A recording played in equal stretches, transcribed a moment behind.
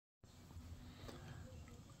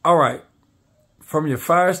All right. From your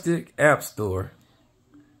Firestick app store,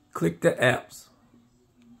 click the apps.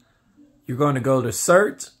 You're going to go to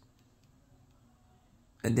search,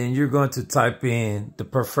 and then you're going to type in the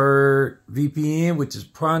preferred VPN, which is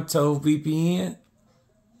Pronto VPN.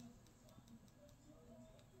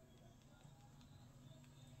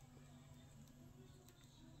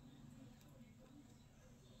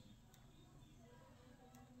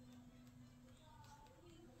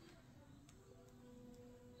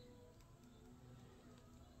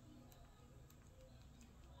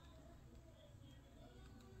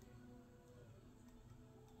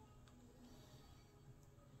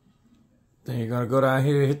 Then you're going to go down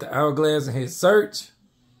here, hit the hourglass, and hit search.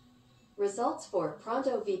 Results for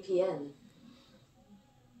Pronto VPN.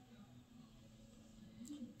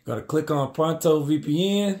 Going to click on Pronto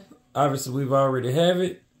VPN. Obviously, we've already have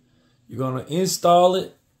it. You're going to install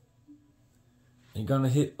it. You're going to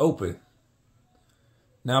hit open.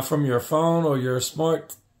 Now, from your phone or your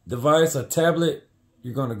smart device or tablet,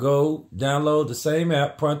 you're going to go download the same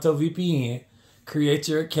app, Pronto VPN, create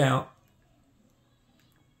your account,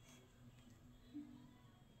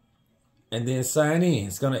 and then sign in.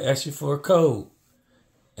 It's going to ask you for a code,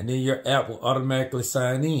 and then your app will automatically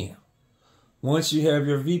sign in. Once you have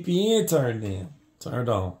your VPN turned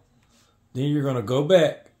on, then you're going to go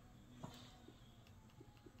back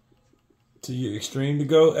to your Extreme to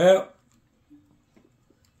Go app,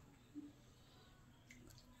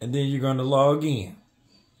 and then you're going to log in.